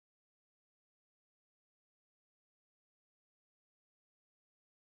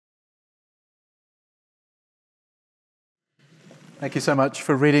Thank you so much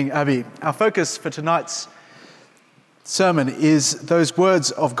for reading, Abby. Our focus for tonight's sermon is those words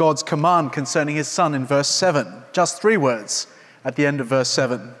of God's command concerning his Son in verse 7. Just 3 words at the end of verse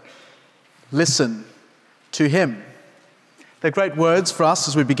 7. Listen to him. They're great words for us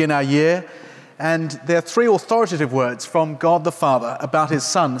as we begin our year, and they're 3 authoritative words from God the Father about his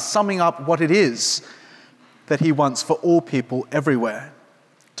Son, summing up what it is that he wants for all people everywhere.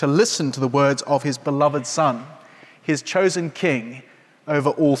 To listen to the words of his beloved Son, his chosen King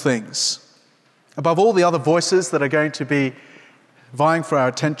over all things. Above all the other voices that are going to be vying for our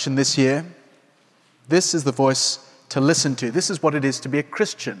attention this year, this is the voice to listen to. This is what it is to be a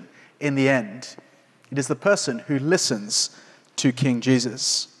Christian in the end. It is the person who listens to King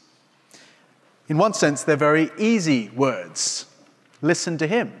Jesus. In one sense, they're very easy words. Listen to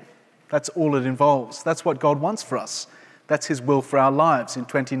him. That's all it involves. That's what God wants for us. That's his will for our lives in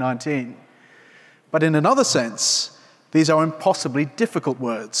 2019. But in another sense, these are impossibly difficult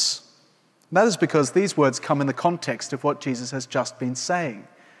words. That is because these words come in the context of what Jesus has just been saying.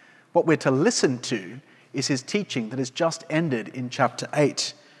 What we're to listen to is his teaching that has just ended in chapter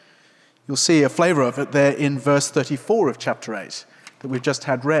 8. You'll see a flavour of it there in verse 34 of chapter 8 that we've just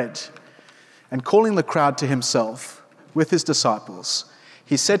had read. And calling the crowd to himself with his disciples,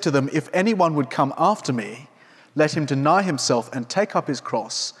 he said to them, "If anyone would come after me, let him deny himself and take up his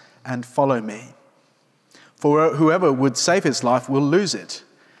cross and follow me. For whoever would save his life will lose it,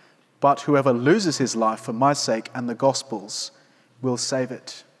 but whoever loses his life for my sake and the gospel's will save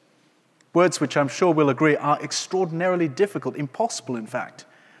it." Words which I'm sure we'll agree are extraordinarily difficult, impossible in fact,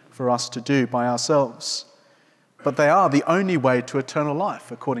 for us to do by ourselves. But they are the only way to eternal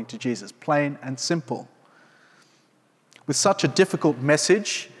life, according to Jesus, plain and simple. With such a difficult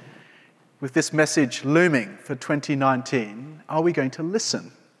message, with this message looming for 2019, are we going to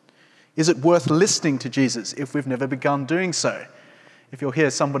listen? Is it worth listening to Jesus if we've never begun doing so? If you're here,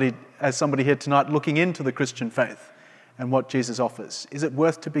 somebody here tonight looking into the Christian faith and what Jesus offers, is it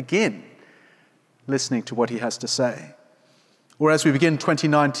worth to begin listening to what he has to say? Or as we begin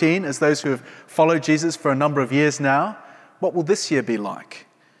 2019, as those who have followed Jesus for a number of years now, what will this year be like?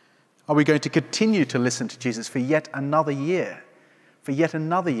 Are we going to continue to listen to Jesus for yet another year? For yet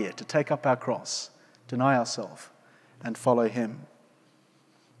another year to take up our cross, deny ourselves, and follow him?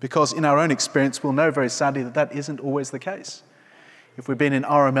 Because in our own experience, we'll know very sadly that that isn't always the case. If we've been in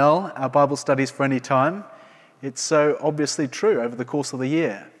RML, our Bible studies for any time, it's so obviously true over the course of the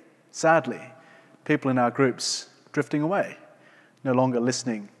year. Sadly, people in our groups drifting away, no longer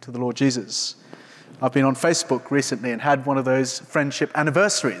listening to the Lord Jesus. I've been on Facebook recently and had one of those friendship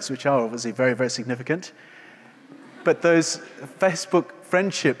anniversaries, which are obviously very, very significant. But those Facebook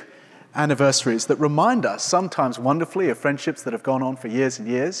friendship anniversaries that remind us sometimes wonderfully of friendships that have gone on for years and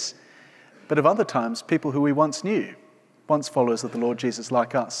years, but of other times people who we once knew, once followers of the Lord Jesus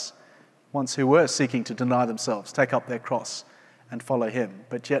like us, once who were seeking to deny themselves, take up their cross and follow him,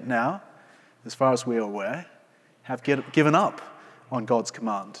 but yet now, as far as we are aware, have given up on God's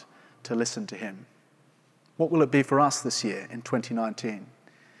command to listen to him. What will it be for us this year in 2019?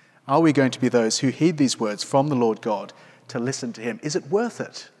 Are we going to be those who heed these words from the Lord God to listen to him? Is it worth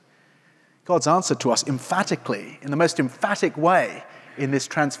it? God's answer to us emphatically, in the most emphatic way in this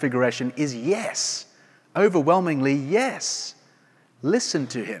transfiguration, is yes. Overwhelmingly yes. Listen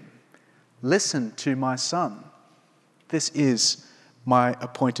to him. Listen to my Son. This is my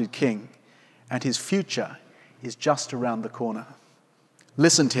appointed King, and his future is just around the corner.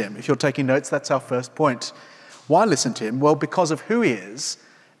 Listen to him. If you're taking notes, that's our first point. Why listen to him? Well, because of who he is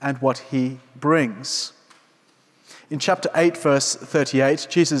and what he brings. In chapter 8, verse 38,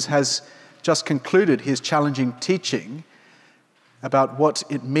 Jesus has just concluded his challenging teaching about what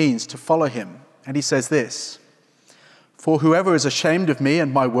it means to follow him. And he says this, "For whoever is ashamed of me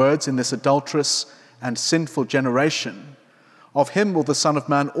and my words in this adulterous and sinful generation, of him will the Son of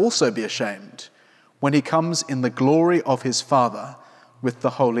Man also be ashamed when he comes in the glory of his Father with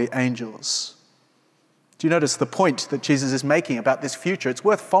the holy angels." Do you notice the point that Jesus is making about this future? It's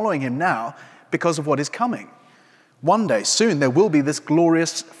worth following him now because of what is coming. One day, soon, there will be this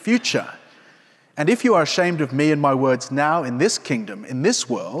glorious future. And if you are ashamed of me and my words now in this kingdom, in this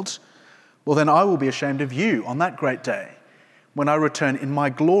world, well, then I will be ashamed of you on that great day when I return in my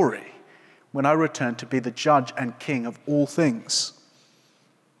glory, when I return to be the judge and king of all things.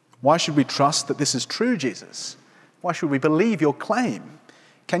 Why should we trust that this is true, Jesus? Why should we believe your claim?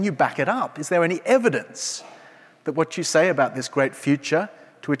 Can you back it up? Is there any evidence that what you say about this great future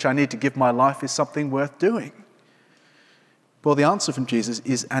to which I need to give my life is something worth doing? Well, the answer from Jesus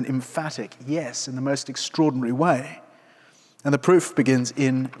is an emphatic yes in the most extraordinary way. And the proof begins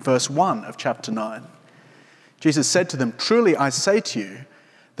in verse 1 of chapter 9. Jesus said to them, "Truly I say to you,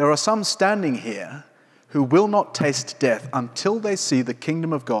 there are some standing here who will not taste death until they see the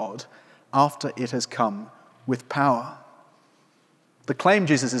kingdom of God after it has come with power." The claim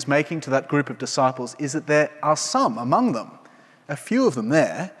Jesus is making to that group of disciples is that there are some among them, a few of them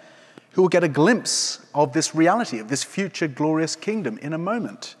there, who will get a glimpse of this reality, of this future glorious kingdom in a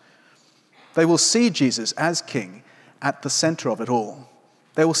moment. They will see Jesus as king at the center of it all.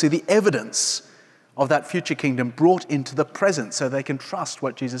 They will see the evidence of that future kingdom brought into the present so they can trust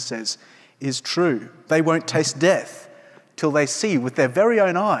what Jesus says is true. They won't taste death till they see with their very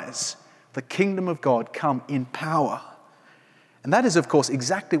own eyes the kingdom of God come in power. And that is, of course,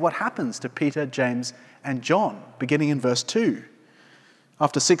 exactly what happens to Peter, James, and John, beginning in verse 2.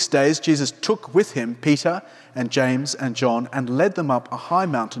 After 6 days, Jesus took with him Peter and James and John and led them up a high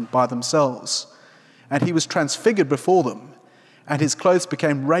mountain by themselves. And he was transfigured before them, and his clothes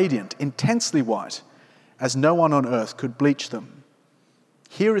became radiant, intensely white, as no one on earth could bleach them.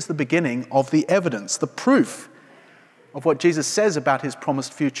 Here is the beginning of the evidence, the proof of what Jesus says about his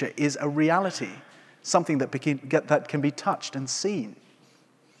promised future is a reality, something that can be touched and seen.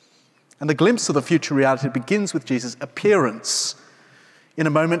 And the glimpse of the future reality begins with Jesus' appearance. In a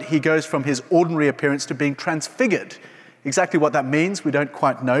moment, he goes from his ordinary appearance to being transfigured. Exactly what that means, we don't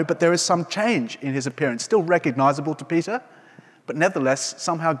quite know, but there is some change in his appearance, still recognizable to Peter, but nevertheless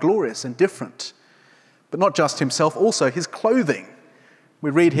somehow glorious and different. But not just himself, also his clothing.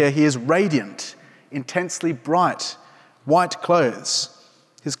 We read here he is radiant, intensely bright, white clothes.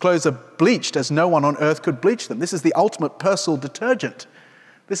 His clothes are bleached as no one on earth could bleach them. This is the ultimate personal detergent.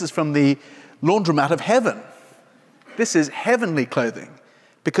 This is from the laundromat of heaven. This is heavenly clothing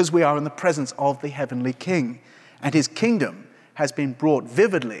because we are in the presence of the heavenly King, and his kingdom has been brought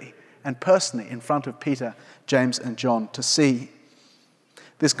vividly and personally in front of Peter, James, and John to see.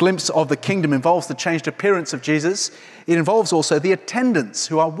 This glimpse of the kingdom involves the changed appearance of Jesus. It involves also the attendants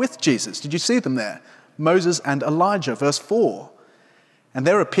who are with Jesus. Did you see them there? Moses and Elijah, verse 4. And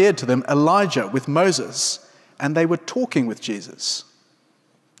there appeared to them Elijah with Moses, and they were talking with Jesus.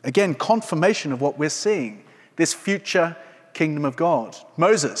 Again, confirmation of what we're seeing, this future kingdom of God.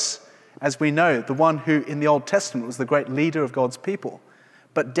 Moses, as we know, the one who in the Old Testament was the great leader of God's people,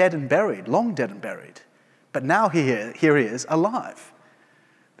 but dead and buried, long dead and buried. But now here he is, alive.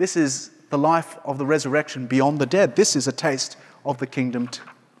 This is the life of the resurrection beyond the dead. This is a taste of the kingdom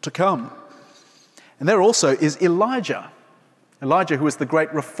to come. And there also is Elijah. Elijah, who was the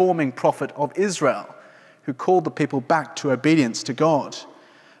great reforming prophet of Israel, who called the people back to obedience to God.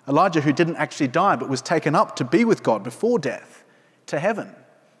 Elijah, who didn't actually die, but was taken up to be with God before death, to heaven.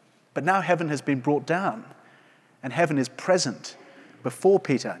 But now heaven has been brought down, and heaven is present before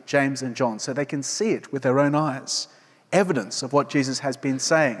Peter, James, and John, so they can see it with their own eyes. Evidence of what Jesus has been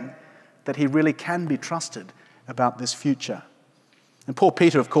saying, that he really can be trusted about this future. And poor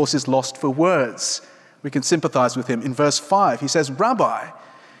Peter, of course, is lost for words. We can sympathize with him. In verse 5, he says, "Rabbi,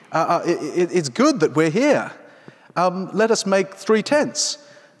 it's good that we're here. Let us make 3 tents,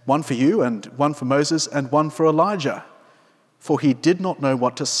 one for you and one for Moses and one for Elijah." For he did not know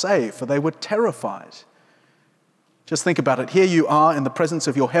what to say, for they were terrified. Just think about it. Here you are in the presence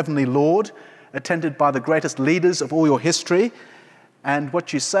of your heavenly Lord, attended by the greatest leaders of all your history, and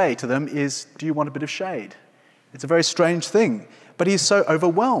what you say to them is, "Do you want a bit of shade?" It's a very strange thing, but he's so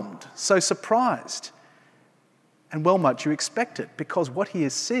overwhelmed, so surprised. And well might you expect it, because what he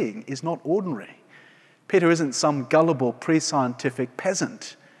is seeing is not ordinary. Peter isn't some gullible pre-scientific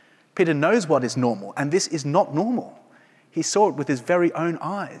peasant. Peter knows what is normal, and this is not normal. He saw it with his very own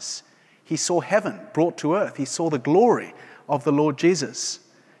eyes. He saw heaven brought to earth. He saw the glory of the Lord Jesus.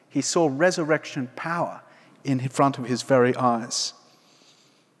 He saw resurrection power in front of his very eyes.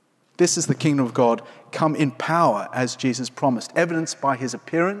 This is the kingdom of God come in power as Jesus promised, evidenced by his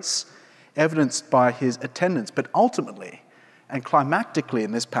appearance, evidenced by his attendance, but ultimately and climactically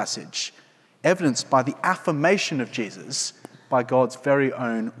in this passage, evidenced by the affirmation of Jesus by God's very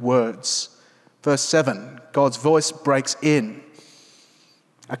own words. Verse 7, God's voice breaks in.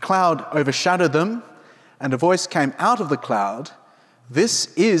 A cloud overshadowed them, and a voice came out of the cloud, "This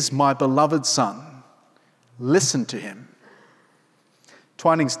is my beloved Son. Listen to him."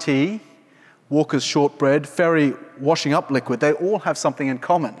 Twining's tea, Walker's shortbread, Ferry washing up liquid, they all have something in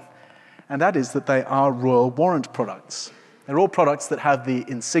common, and that is that they are royal warrant products. They're all products that have the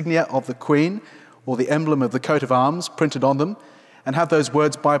insignia of the Queen or the emblem of the coat of arms printed on them, and have those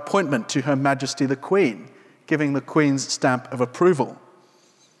words "by appointment to Her Majesty the Queen," giving the Queen's stamp of approval.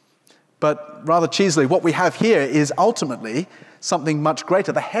 But rather cheesily, what we have here is ultimately something much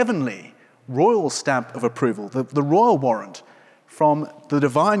greater, the heavenly royal stamp of approval, the royal warrant from the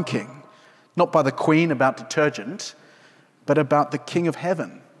divine King Not by the Queen about detergent, but about the King of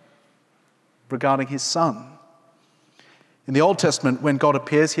Heaven regarding his Son. In the Old Testament, when God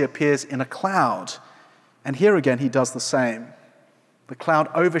appears, he appears in a cloud. And here again, he does the same. The cloud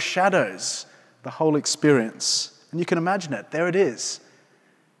overshadows the whole experience. And you can imagine it. There it is.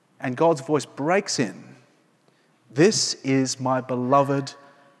 And God's voice breaks in. This is my beloved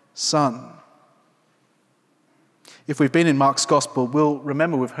Son. If we've been in Mark's Gospel, we'll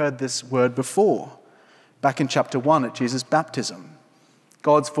remember we've heard this word before. Back in chapter 1 at Jesus' baptism.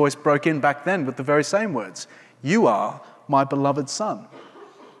 God's voice broke in back then with the very same words. You are my beloved Son.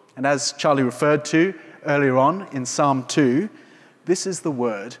 And as Charlie referred to earlier on in Psalm 2, this is the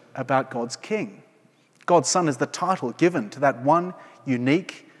word about God's King. God's Son is the title given to that one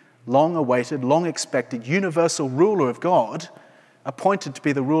unique, long-awaited, long-expected, universal ruler of God, appointed to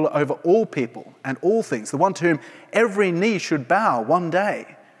be the ruler over all people and all things, the one to whom every knee should bow one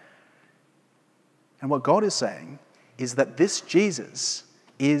day. And what God is saying is that this Jesus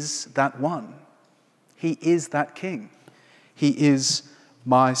is that one. He is that King. He is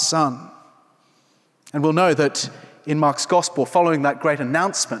my Son. And we'll know that in Mark's Gospel, following that great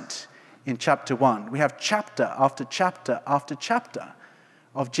announcement in chapter 1, we have chapter after chapter after chapter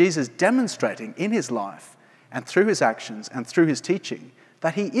of Jesus demonstrating in his life and through his actions and through his teaching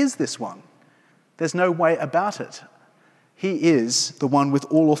that he is this one. There's no way about it. He is the one with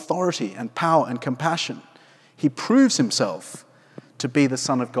all authority and power and compassion. He proves himself to be the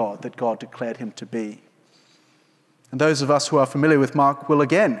Son of God that God declared him to be. And those of us who are familiar with Mark will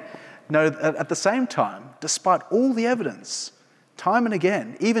again know that at the same time, despite all the evidence, time and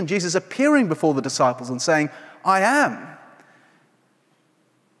again, even Jesus appearing before the disciples and saying, I am,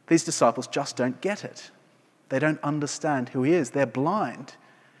 these disciples just don't get it. They don't understand who he is. They're blind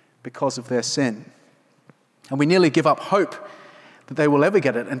because of their sin. And we nearly give up hope that they will ever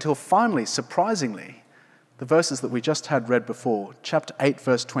get it until finally, surprisingly, the verses that we just had read before, chapter 8,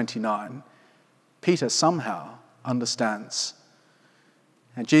 verse 29, Peter somehow understands.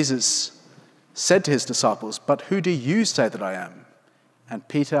 And Jesus said to his disciples, but who do you say that I am? And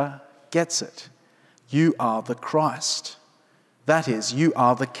Peter gets it. You are the Christ. That is, you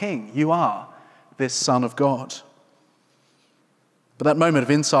are the King. You are this Son of God. But that moment of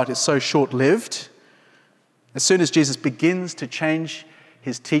insight is so short-lived. As soon as Jesus begins to change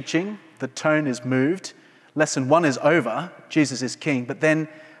his teaching, the tone is moved. Lesson 1 is over. Jesus is King. But then,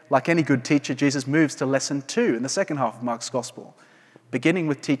 like any good teacher, Jesus moves to lesson 2 in the second half of Mark's Gospel, beginning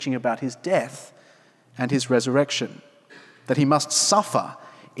with teaching about his death and his resurrection, that he must suffer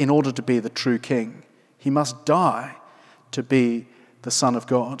in order to be the true King. He must die to be the Son of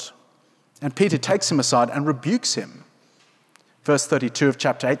God. And Peter takes him aside and rebukes him. Verse 32 of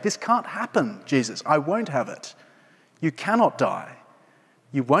chapter 8, this can't happen, Jesus. I won't have it. You cannot die.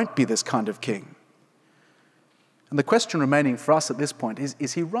 You won't be this kind of king. And the question remaining for us at this point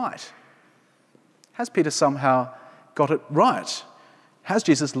is he right? Has Peter somehow got it right? Has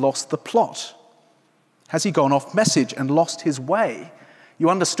Jesus lost the plot? Has he gone off message and lost his way? You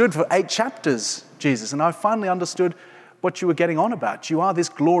understood for 8 chapters, Jesus, and I finally understood what you were getting on about. You are this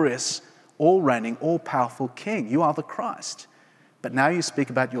glorious, all-reigning, all-powerful King. You are the Christ. But now you speak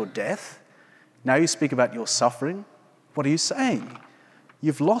about your death. Now you speak about your suffering. What are you saying?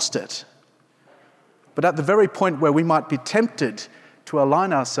 You've lost it. But at the very point where we might be tempted to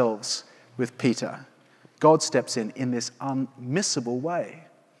align ourselves with Peter, God steps in this unmissable way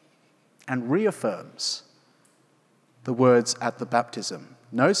and reaffirms the words at the baptism.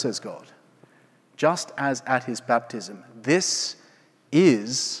 No, says God, just as at his baptism, this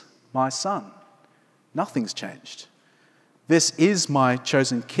is my Son. Nothing's changed. This is my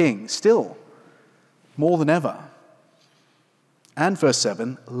chosen King, still, more than ever. And verse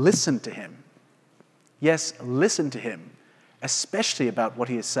 7, listen to him. Yes, listen to him, especially about what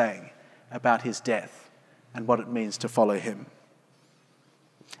he is saying about his death and what it means to follow him.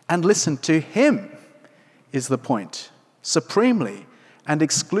 And listen to him is the point, supremely and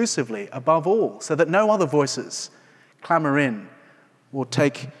exclusively above all, so that no other voices clamour in or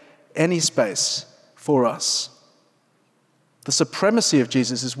take any space for us. The supremacy of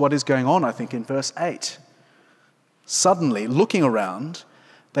Jesus is what is going on, I think, in verse 8. Suddenly, looking around,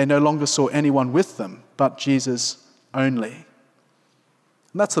 they no longer saw anyone with them, but Jesus only.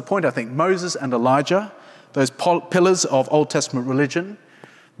 And that's the point, I think. Moses and Elijah, those pillars of Old Testament religion.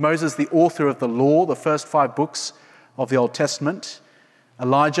 Moses, the author of the law, the first 5 books of the Old Testament.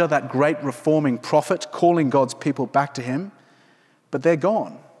 Elijah, that great reforming prophet, calling God's people back to him. But they're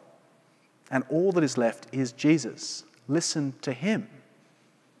gone. And all that is left is Jesus. Listen to him.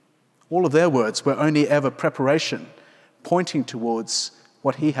 All of their words were only ever preparation, pointing towards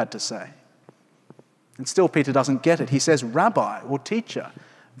what he had to say. And still Peter doesn't get it. He says, Rabbi or teacher,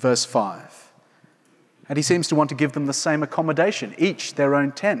 verse 5. And he seems to want to give them the same accommodation, each their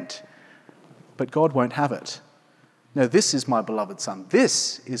own tent. But God won't have it. No, this is my beloved Son.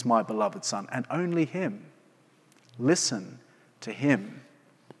 This is my beloved Son, and only him. Listen to him.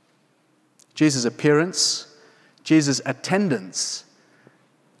 Jesus' appearance, Jesus' attendance,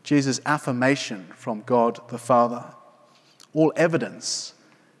 Jesus' affirmation from God the Father. All evidence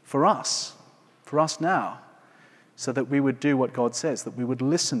for us now, so that we would do what God says, that we would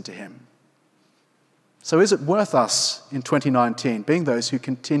listen to him. So is it worth us in 2019 being those who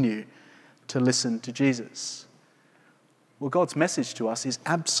continue to listen to Jesus? Well, God's message to us is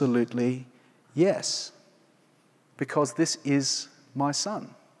absolutely yes, because this is my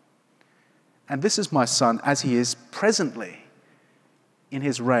Son. And this is my Son as he is presently in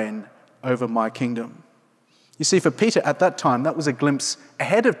his reign over my kingdom. You see, for Peter at that time, that was a glimpse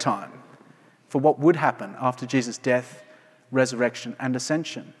ahead of time for what would happen after Jesus' death, resurrection, and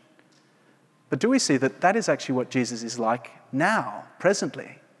ascension. But do we see that that is actually what Jesus is like now,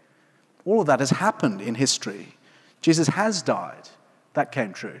 presently? All of that has happened in history. Jesus has died. That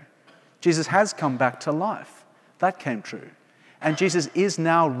came true. Jesus has come back to life. That came true. And Jesus is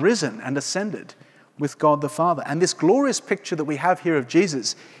now risen and ascended with God the Father. And this glorious picture that we have here of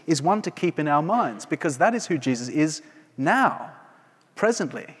Jesus is one to keep in our minds, because that is who Jesus is now,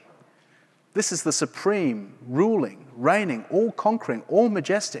 presently. This is the supreme, ruling, reigning, all-conquering,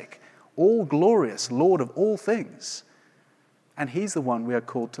 all-majestic, all-glorious Lord of all things. And he's the one we are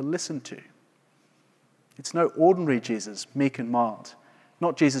called to listen to. It's no ordinary Jesus, meek and mild.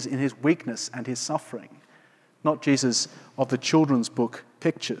 Not Jesus in his weakness and his suffering. Not Jesus of the children's book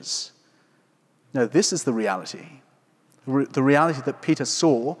pictures. No, this is the reality. The reality that Peter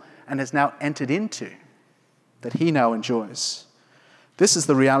saw and has now entered into, that he now enjoys. This is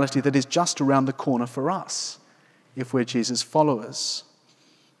the reality that is just around the corner for us, if we're Jesus' followers.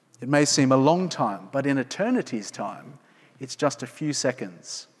 It may seem a long time, but in eternity's time, it's just a few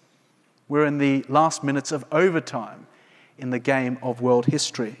seconds. We're in the last minutes of overtime in the game of world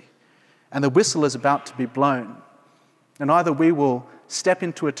history. And the whistle is about to be blown. And either we will step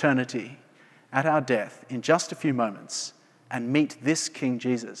into eternity at our death in just a few moments and meet this King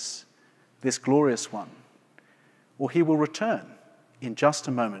Jesus, this glorious one, or he will return in just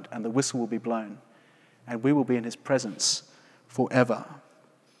a moment and the whistle will be blown and we will be in his presence forever.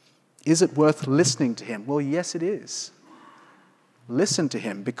 Is it worth listening to him? Well, yes, it is. Listen to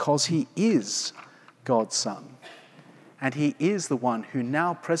him because he is God's Son. And he is the one who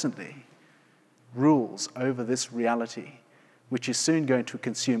now presently rules over this reality, which is soon going to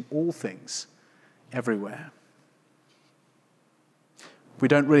consume all things everywhere. We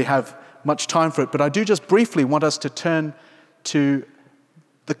don't really have much time for it, but I do just briefly want us to turn to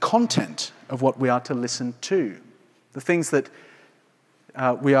the content of what we are to listen to. The things that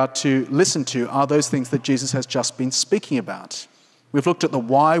we are to listen to are those things that Jesus has just been speaking about. We've looked at the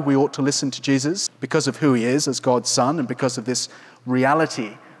why we ought to listen to Jesus, because of who he is as God's Son and because of this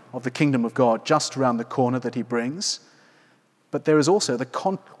reality of the kingdom of God just around the corner that he brings. But there is also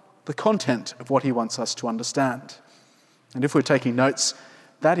the content of what he wants us to understand. And if we're taking notes,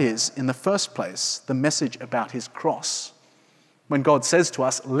 that is, in the first place, the message about his cross. When God says to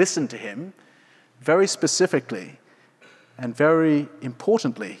us, listen to him, very specifically and very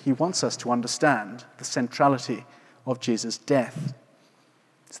importantly, he wants us to understand the centrality of Jesus' death.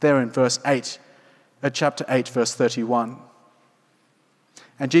 It's there in chapter 8, verse 31.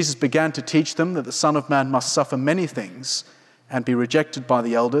 And Jesus began to teach them that the Son of Man must suffer many things and be rejected by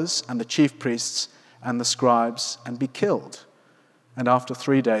the elders and the chief priests and the scribes and be killed, and after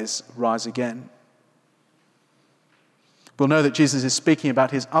 3 days rise again. We'll know that Jesus is speaking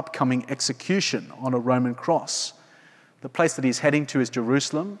about his upcoming execution on a Roman cross. The place that he's heading to is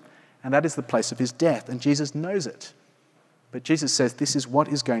Jerusalem, and that is the place of his death, and Jesus knows it. But Jesus says, this is what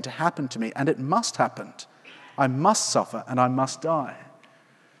is going to happen to me, and it must happen. I must suffer, and I must die.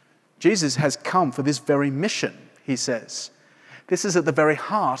 Jesus has come for this very mission, he says. This is at the very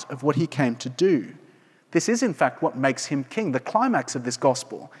heart of what he came to do. This is, in fact, what makes him king. The climax of this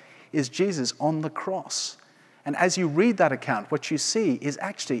gospel is Jesus on the cross. And as you read that account, what you see is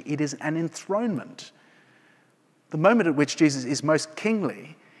actually, it is an enthronement. The moment at which Jesus is most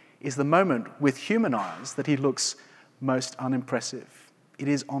kingly is the moment with human eyes that he looks most unimpressive. It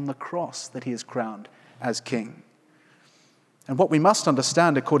is on the cross that he is crowned as king. And what we must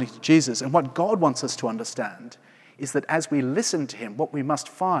understand according to Jesus, and what God wants us to understand, is that as we listen to him, what we must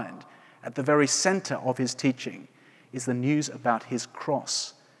find at the very center of his teaching is the news about his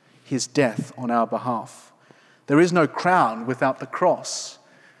cross, his death on our behalf. There is no crown without the cross.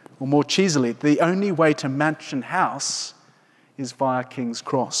 Or more cheesily, the only way to Mansion House is via King's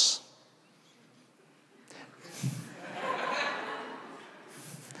Cross.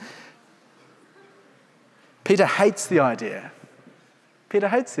 Peter hates the idea. Peter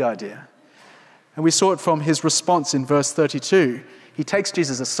hates the idea. And we saw it from his response in verse 32. He takes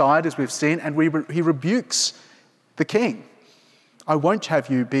Jesus aside, as we've seen, and he rebukes the king. I won't have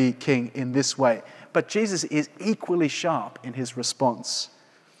you be king in this way. But Jesus is equally sharp in his response.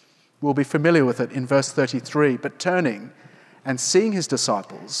 We'll be familiar with it in verse 33. But turning and seeing his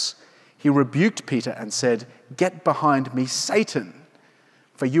disciples, he rebuked Peter and said, "Get behind me, Satan,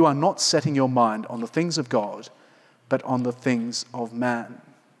 for you are not setting your mind on the things of God, but on the things of man."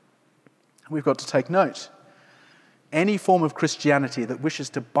 We've got to take note. Any form of Christianity that wishes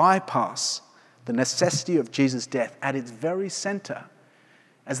to bypass the necessity of Jesus' death at its very center,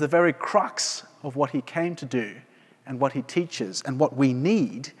 as the very crux of what he came to do and what he teaches and what we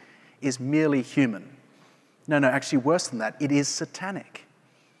need, is merely human. No, actually worse than that, it is satanic.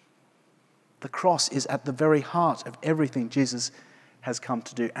 The cross is at the very heart of everything Jesus has come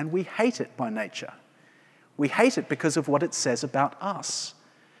to do, and we hate it by nature. We hate it because of what it says about us,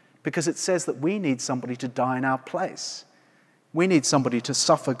 because it says that we need somebody to die in our place. We need somebody to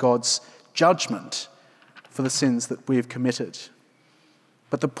suffer God's judgment for the sins that we have committed.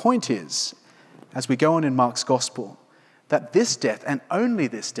 But the point is, as we go on in Mark's gospel, that this death, and only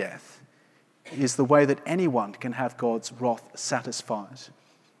this death, is the way that anyone can have God's wrath satisfied.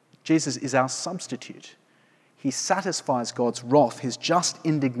 Jesus is our substitute. He satisfies God's wrath, his just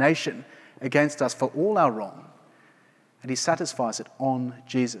indignation against us for all our wrong, and he satisfies it on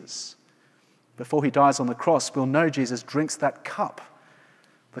Jesus. Before he dies on the cross, we'll know Jesus drinks that cup,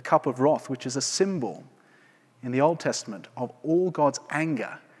 the cup of wrath, which is a symbol in the Old Testament of all God's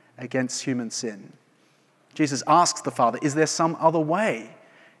anger against human sin. Jesus asks the Father, is there some other way?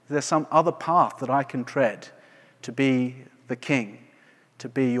 Is there some other path that I can tread to be the King, to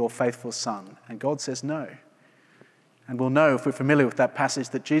be your faithful Son? And God says no. And we'll know, if we're familiar with that passage,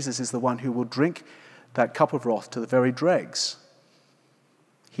 that Jesus is the one who will drink that cup of wrath to the very dregs.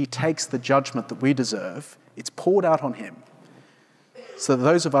 He takes the judgment that we deserve, it's poured out on him, so that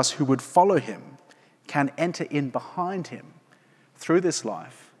those of us who would follow him can enter in behind him through this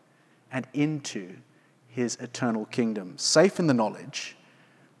life and into his eternal kingdom, safe in the knowledge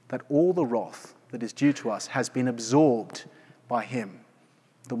that all the wrath that is due to us has been absorbed by him,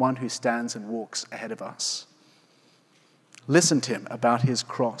 the one who stands and walks ahead of us. Listen to him about his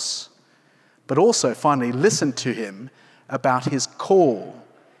cross, but also, finally, listen to him about his call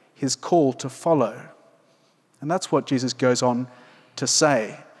to follow. And that's what Jesus goes on to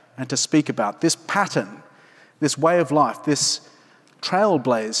say and to speak about. This pattern, this way of life, this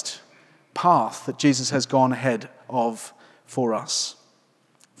trailblazed path that Jesus has gone ahead of for us.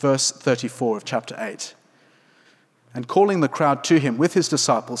 Verse 34 of chapter 8. And calling the crowd to him with his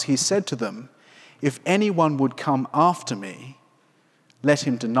disciples, he said to them, "If anyone would come after me, let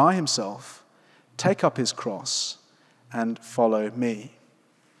him deny himself, take up his cross, and follow me."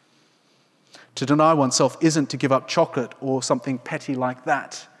 To deny oneself isn't to give up chocolate or something petty like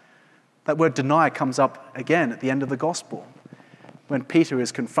that. That word deny comes up again at the end of the gospel, when Peter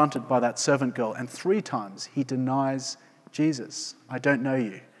is confronted by that servant girl, and 3 times he denies Jesus. I don't know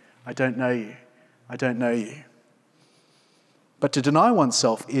you. I don't know you. I don't know you. But to deny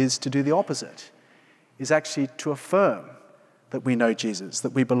oneself is to do the opposite, is actually to affirm that we know Jesus,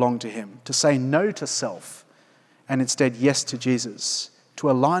 that we belong to him, to say no to self and instead yes to Jesus, to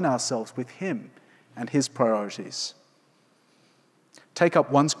align ourselves with him and his priorities. Take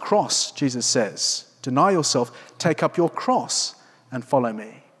up one's cross, Jesus says. Deny yourself, take up your cross and follow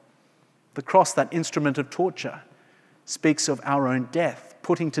me. The cross, that instrument of torture, speaks of our own death,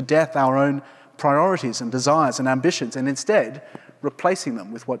 putting to death our own priorities and desires and ambitions, and instead replacing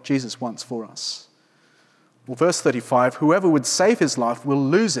them with what Jesus wants for us. Well, verse 35, whoever would save his life will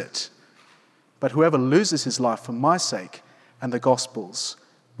lose it, but whoever loses his life for my sake and the gospel's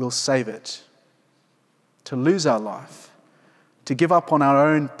will save it. To lose our life, to give up on our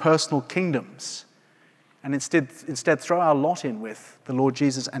own personal kingdoms, and instead throw our lot in with the Lord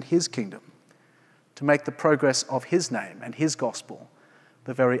Jesus and his kingdom, to make the progress of his name and his gospel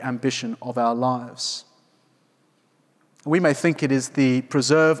the very ambition of our lives. We may think it is the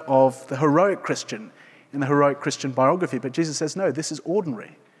preserve of the heroic Christian in the heroic Christian biography, but Jesus says, no, this is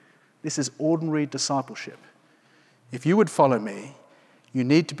ordinary. This is ordinary discipleship. If you would follow me, you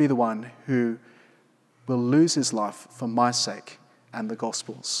need to be the one who will lose his life for my sake and the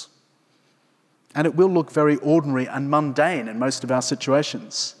gospel's. And it will look very ordinary and mundane in most of our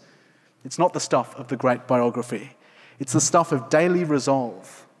situations. It's not the stuff of the great biography. It's the stuff of daily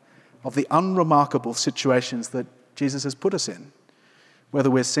resolve, of the unremarkable situations that Jesus has put us in. Whether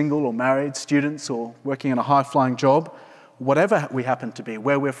we're single or married, students or working in a high-flying job, whatever we happen to be,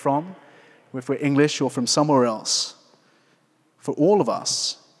 where we're from, if we're English or from somewhere else, for all of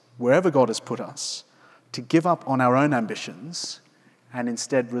us, wherever God has put us, to give up on our own ambitions and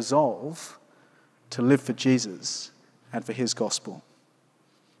instead resolve to live for Jesus and for his gospel.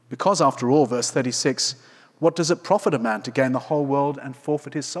 Because after all, verse 36, what does it profit a man to gain the whole world and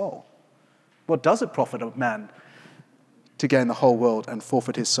forfeit his soul? What does it profit a man to gain the whole world and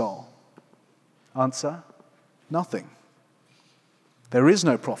forfeit his soul? Answer, nothing. There is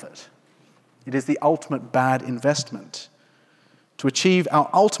no profit. It is the ultimate bad investment. To achieve our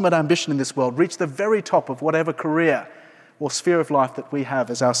ultimate ambition in this world, reach the very top of whatever career or sphere of life that we have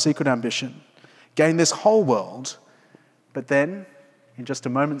as our secret ambition, gain this whole world, but then, in just a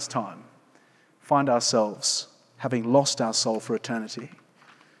moment's time, find ourselves having lost our soul for eternity,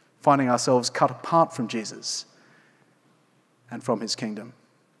 finding ourselves cut apart from Jesus and from his kingdom.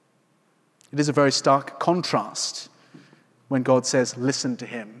 It is a very stark contrast when God says, listen to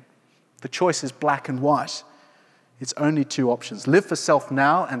him. The choice is black and white. It's only two options. Live for self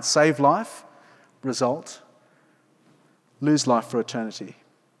now and save life. Result, lose life for eternity.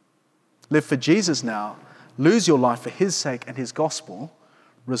 Live for Jesus now, lose your life for his sake and his gospel.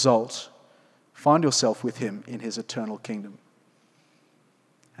 Result, find yourself with him in his eternal kingdom.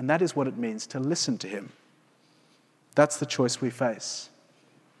 And that is what it means to listen to him. That's the choice we face.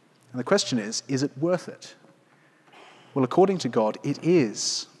 And the question is it worth it? Well, according to God, it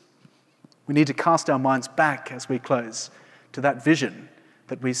is. We need to cast our minds back as we close to that vision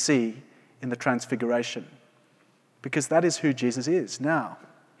that we see in the transfiguration, because that is who Jesus is now.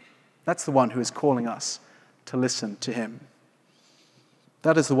 That's the one who is calling us to listen to him.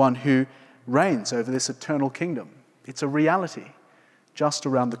 That is the one who reigns over this eternal kingdom. It's a reality just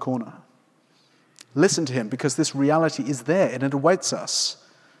around the corner. Listen to him because this reality is there and it awaits us.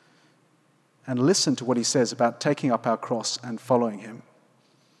 And listen to what he says about taking up our cross and following him.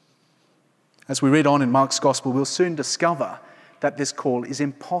 As we read on in Mark's Gospel, we'll soon discover that this call is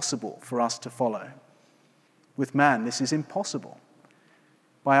impossible for us to follow. With man, this is impossible.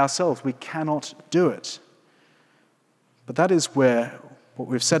 By ourselves, we cannot do it. But that is where what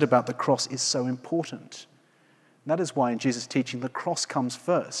we've said about the cross is so important. And that is why in Jesus' teaching, the cross comes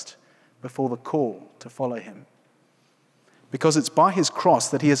first before the call to follow him. Because it's by his cross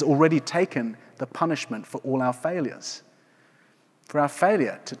that he has already taken the punishment for all our failures. For our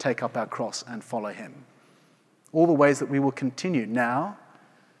failure to take up our cross and follow him. All the ways that we will continue now,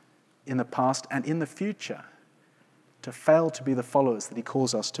 in the past, and in the future to fail to be the followers that he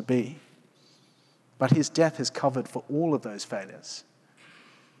calls us to be. But his death has covered for all of those failures.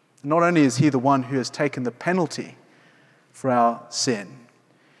 Not only is he the one who has taken the penalty for our sin,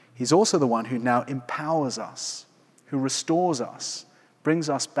 he's also the one who now empowers us, who restores us, brings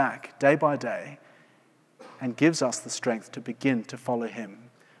us back day by day, and gives us the strength to begin to follow him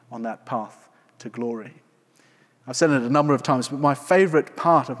on that path to glory. I've said it a number of times, but my favorite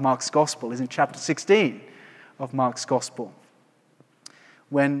part of Mark's Gospel is in chapter 16 of Mark's Gospel,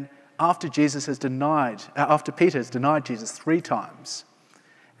 when after Peter has denied Jesus 3 times,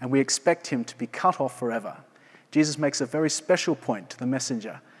 and we expect him to be cut off forever, Jesus makes a very special point to the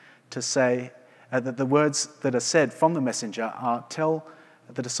messenger to say that the words that are said from the messenger are, tell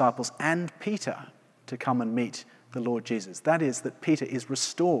the disciples and Peter to come and meet the Lord Jesus. That is, that Peter is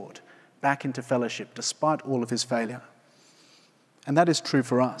restored back into fellowship despite all of his failure. And that is true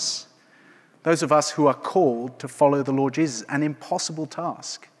for us. Those of us who are called to follow the Lord Jesus, an impossible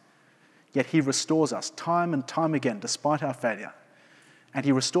task. Yet he restores us time and time again despite our failure. And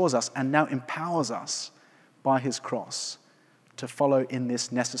he restores us and now empowers us by his cross to follow in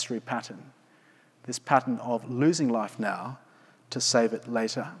this necessary pattern. This pattern of losing life now to save it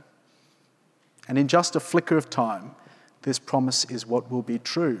later. And in just a flicker of time, this promise is what will be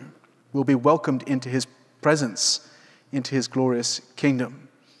true. We'll be welcomed into his presence, into his glorious kingdom.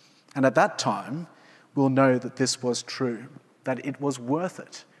 And at that time, we'll know that this was true, that it was worth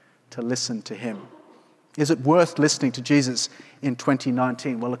it to listen to him. Is it worth listening to Jesus in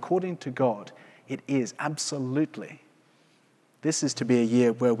 2019? Well, according to God, it is absolutely. This is to be a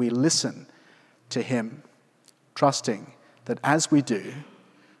year where we listen to him, trusting that as we do,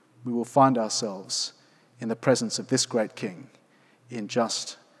 we will find ourselves in the presence of this great King in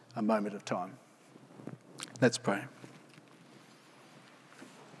just a moment of time. Let's pray.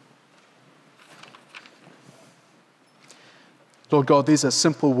 Lord God, these are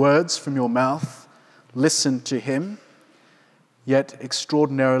simple words from your mouth. Listen to him, yet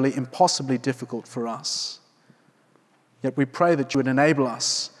extraordinarily, impossibly difficult for us. Yet we pray that you would enable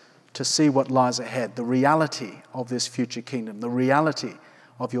us to see what lies ahead, the reality of this future kingdom, the reality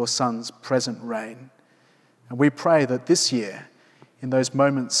of your Son's present reign. And we pray that this year, in those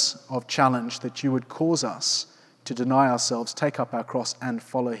moments of challenge, that you would cause us to deny ourselves, take up our cross and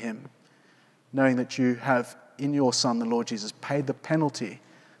follow him, knowing that you have in your Son, the Lord Jesus, paid the penalty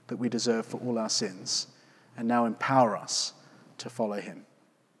that we deserve for all our sins, and now empower us to follow him.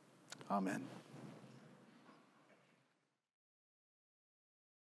 Amen.